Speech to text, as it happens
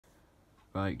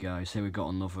Right guys, here we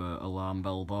got another alarm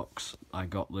bell box. I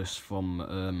got this from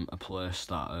a place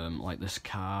that like this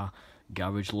car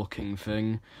garage looking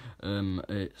thing.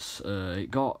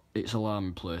 It got its alarm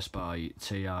replaced by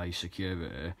TI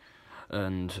Cequra,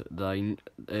 and they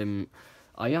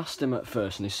I asked him at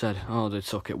first and he said, oh, they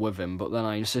took it with him, but then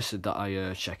I insisted that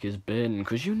I check his bin,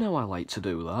 because you know I like to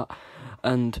do that.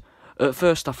 And at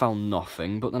first I found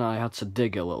nothing, but then I had to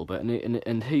dig a little bit,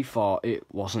 and he thought it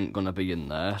wasn't going to be in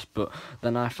there, but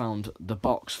then I found the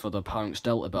box for the Parents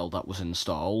Delta bell that was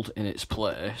installed in its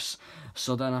place.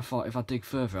 So then I thought if I dig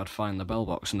further I'd find the bell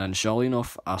box, and then surely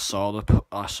enough I saw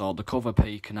the cover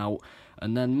peeking out,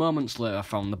 and then moments later I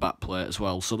found the back plate as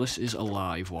well. So this is a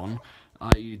live one.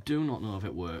 I do not know if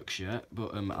it works yet,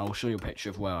 but I'll show you a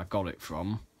picture of where I got it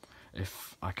from,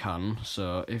 if I can.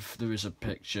 So if there is a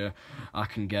picture I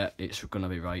can get, it's going to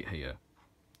be right here.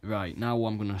 Right, now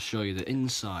I'm going to show you the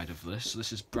inside of this.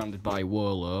 This is branded by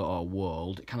Whirlo or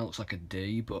World. It kind of looks like a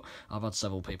D, but I've had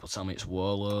several people tell me it's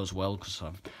Whirlo as well, because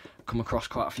I've come across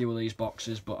quite a few of these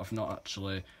boxes, but I've not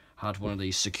actually had one of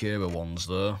these Cequra ones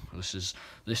though.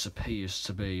 This appears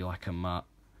to be like a Mark.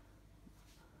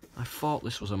 I thought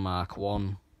this was a Mark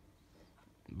 1,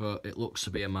 but it looks to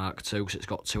be a Mark 2 because it's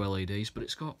got 2 LEDs, but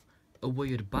it's got a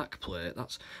weird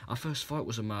backplate. I first thought it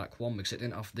was a Mark 1 because it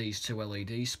didn't have these 2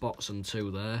 LED spots and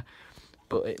 2 there,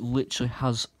 but it literally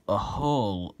has a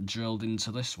hole drilled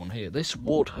into this one here. This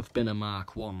would have been a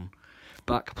Mark 1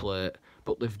 backplate,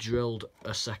 but they've drilled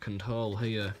a second hole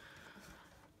here,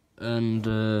 and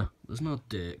there's no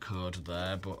date code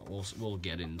there, but we'll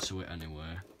get into it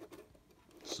anyway.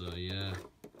 So yeah,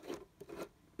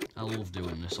 I love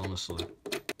doing this, honestly.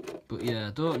 But yeah,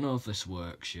 I don't know if this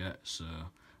works yet, so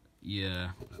yeah,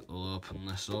 we'll open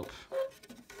this up.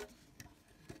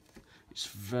 It's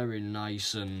very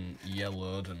nice and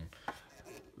yellowed and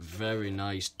very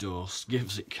nice dust.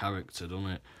 Gives it character, doesn't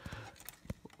it?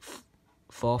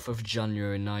 4th of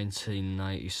January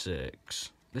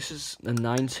 1996. This is a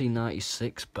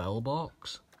 1996 bell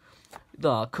box?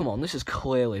 Nah, come on, this has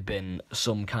clearly been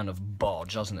some kind of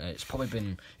bodge, hasn't it? It's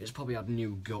probably had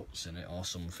new guts in it or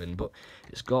something, but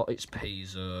it's got its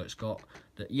piezo, it's got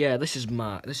yeah, this is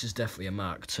definitely a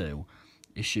Mark 2,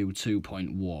 issue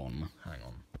 2.1. Hang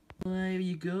on. There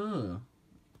you go.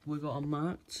 We've got a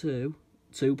Mark 2,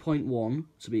 2.1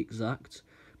 to be exact,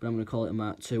 but I'm gonna call it a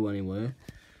Mark 2 anyway.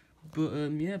 But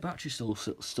yeah, battery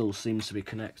still seems to be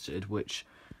connected, which,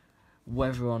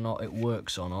 whether or not it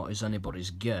works or not is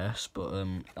anybody's guess, but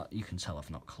you can tell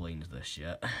I've not cleaned this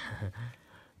yet.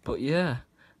 But yeah,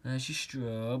 there's your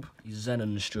strobe, your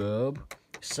xenon strobe,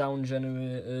 sound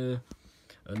generator,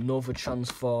 another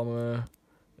transformer,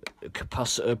 a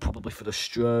capacitor probably for the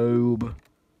strobe,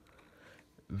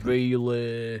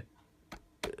 relay,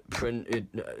 printed,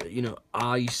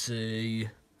 IC,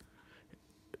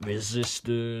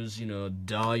 resistors,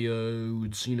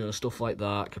 diodes, stuff like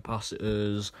that,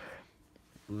 capacitors.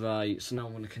 Right, so now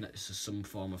I'm going to connect this to some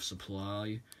form of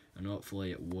supply, and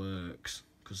hopefully it works,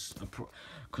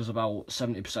 because about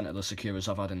 70% of the Cequras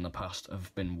I've had in the past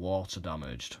have been water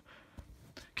damaged.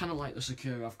 Kind of like the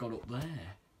Cequra I've got up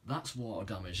there. That's water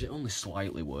damaged, it only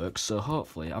slightly works, so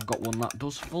hopefully I've got one that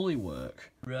does fully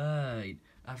work. Right,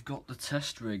 I've got the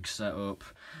test rig set up.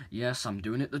 Yes, I'm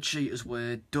doing it the cheater's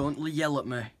way, don't yell at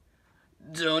me.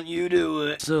 Don't you do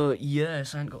it. So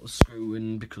yes, I ain't got the screw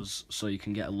in so you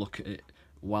can get a look at it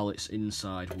while it's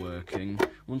inside working.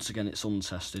 Once again, it's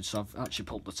untested, so I've actually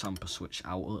pulled the tamper switch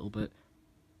out a little bit,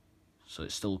 so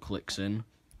it still clicks in.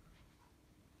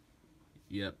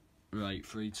 Yep, right,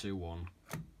 3, 2, 1.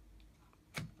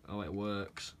 Oh, it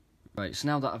works. Right, so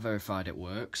now that I've verified it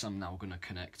works, I'm now going to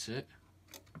connect it.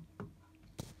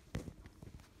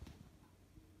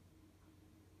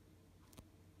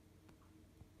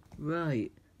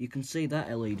 Right, you can see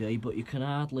that LED, but you can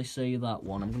hardly see that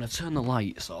one. I'm going to turn the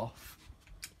lights off.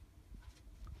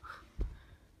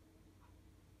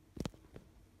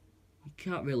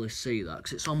 You can't really see that,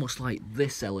 because it's almost like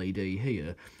this LED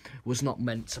here was not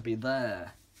meant to be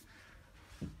there.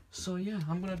 So yeah,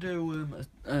 I'm going to do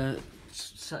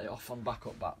set it off on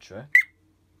backup battery.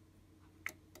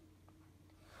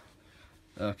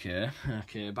 Okay,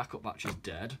 backup battery's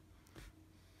dead.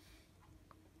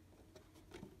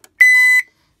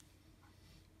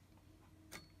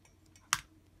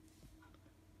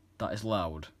 That is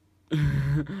loud.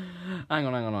 Hang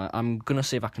on. I'm going to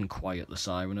see if I can quiet the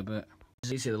siren a bit.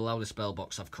 This is the loudest bell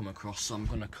box I've come across, so I'm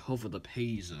going to cover the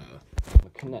piezo. I'm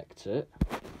going to connect it.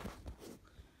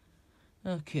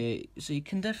 Okay, so you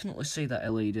can definitely see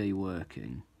that LED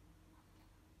working.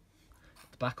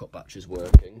 The backup battery's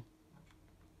working.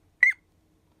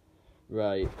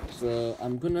 Right, so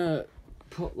I'm going to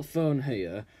put the phone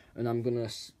here, and I'm gonna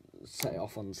set it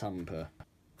off on tamper.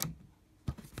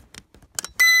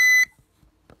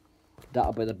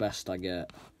 That'll be the best I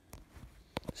get.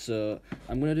 So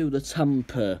I'm gonna do the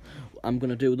tamper. I'm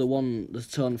gonna do the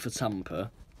tone for tamper.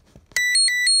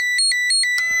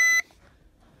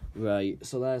 Right,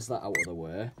 so there's that out of the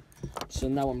way. So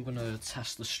now I'm gonna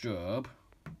test the strobe.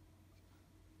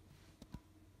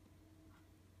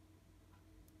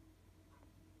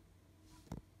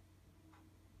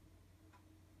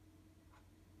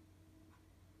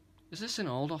 Is this in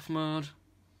hold off mode?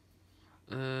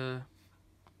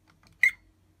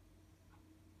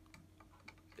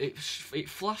 It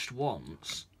flashed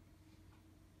once.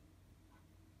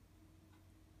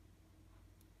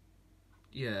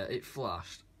 Yeah, it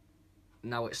flashed.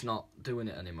 Now it's not doing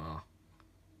it anymore.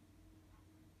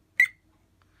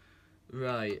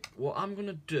 Right, what I'm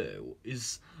gonna do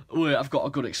is... Wait, I've got a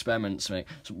good experiment to make.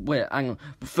 So, wait, hang on.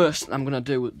 First, I'm gonna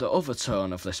do the other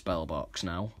tone of this bell box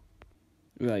now.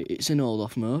 Right, it's in hold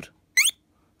off mode.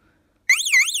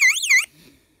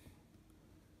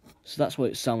 So that's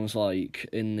what it sounds like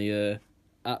in the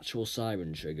actual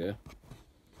siren trigger.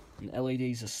 And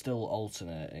LEDs are still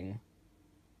alternating.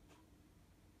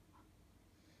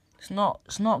 It's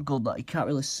not good that you can't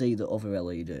really see the other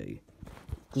LED.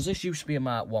 Because this used to be a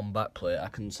Mark 1 backplate, I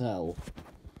can tell.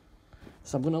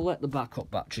 So I'm going to let the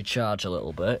backup battery charge a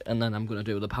little bit, and then I'm going to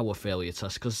do the power failure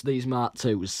test, because these Mark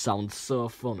 2s sound so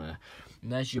funny.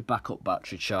 And there's your backup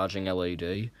battery charging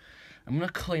LED. I'm going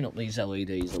to clean up these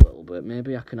LEDs a little bit.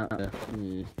 Maybe I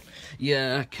can...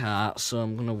 Yeah, I can't, so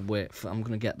I'm going to wait for... I'm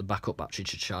going to get the backup battery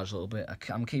to charge a little bit.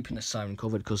 I'm keeping the siren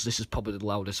covered, because this is probably the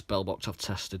loudest bell box I've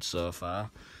tested so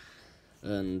far.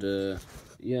 And,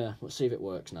 yeah, let's see if it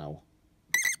works now.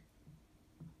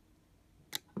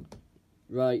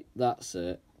 Right, that's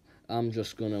it. I'm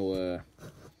just going to...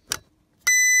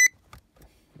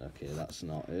 Okay, that's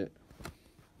not it.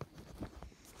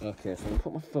 Okay, so I'm going to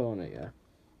put my phone here.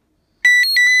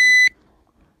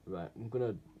 Right, I'm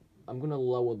gonna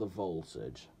lower the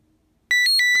voltage.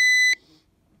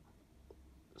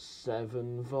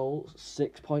 7 volts,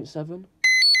 6.7.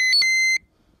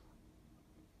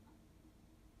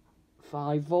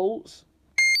 5 volts.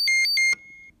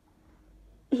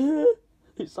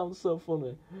 It sounds so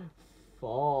funny.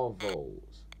 4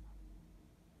 volts.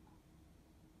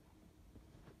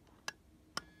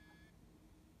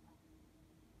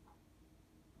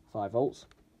 5 volts.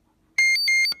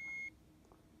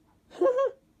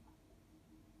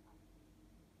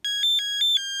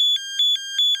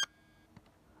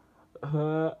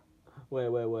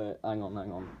 Wait. Hang on.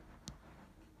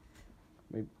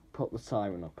 Let me put the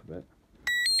siren up a bit.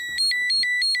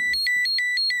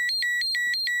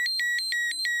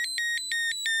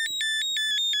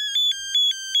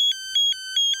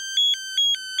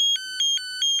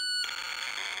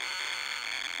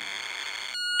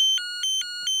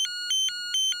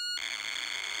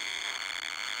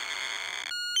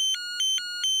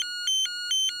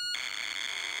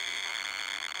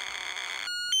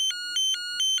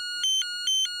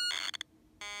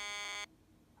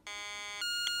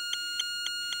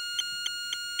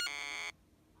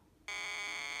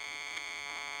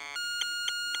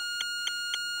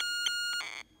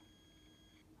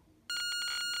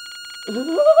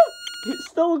 It's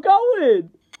still going!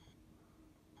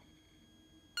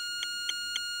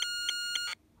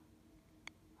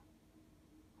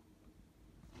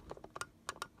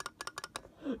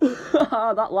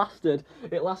 That lasted.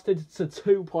 It lasted to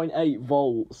 2.8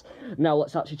 volts. Now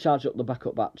let's actually charge up the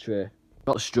backup battery.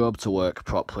 Got the strobe to work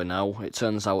properly now. It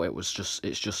turns out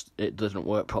it doesn't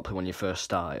work properly when you first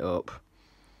start it up.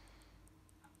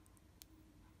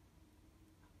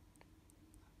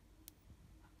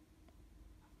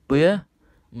 But yeah,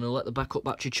 I'm going to let the backup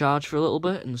battery charge for a little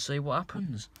bit and see what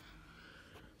happens.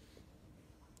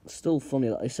 It's still funny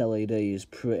that this LED is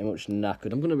pretty much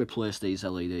knackered. I'm going to replace these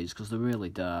LEDs because they're really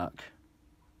dark.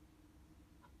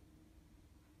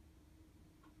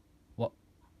 What?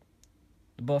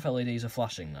 Both LEDs are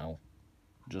flashing now.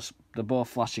 They're both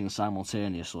flashing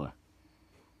simultaneously.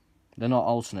 They're not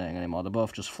alternating anymore, they're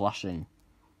both just flashing.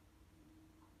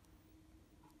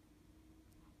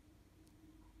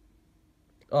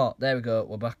 Oh, there we go,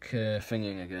 we're back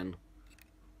thinging again.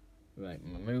 Right,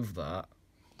 I'm going to move that.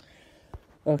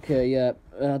 Okay, yeah,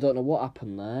 I don't know what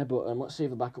happened there, but let's see if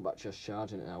the backup battery is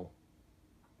charging it now.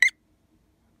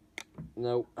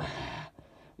 No, I'm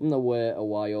going to wait a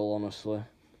while, honestly.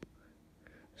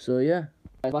 So yeah,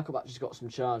 the backup battery's got some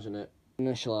charge in it.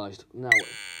 Initialised, now.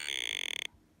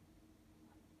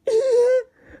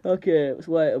 Okay, let's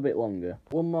wait a bit longer.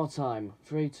 One more time,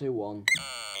 3, 2, 1.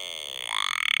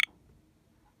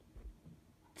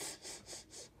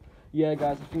 yeah,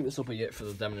 guys, I think this will be it for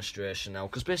the demonstration now,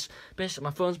 because basically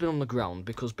my phone's been on the ground,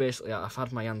 because basically I've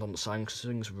had my hand on the sign, because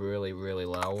things really, really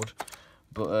loud.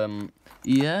 But,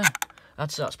 yeah,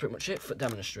 that's pretty much it for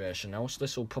demonstration now, so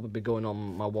this will probably be going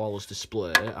on my wall's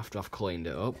display after I've cleaned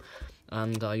it up,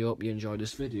 and I hope you enjoyed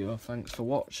this video. Thanks for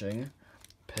watching.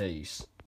 Peace.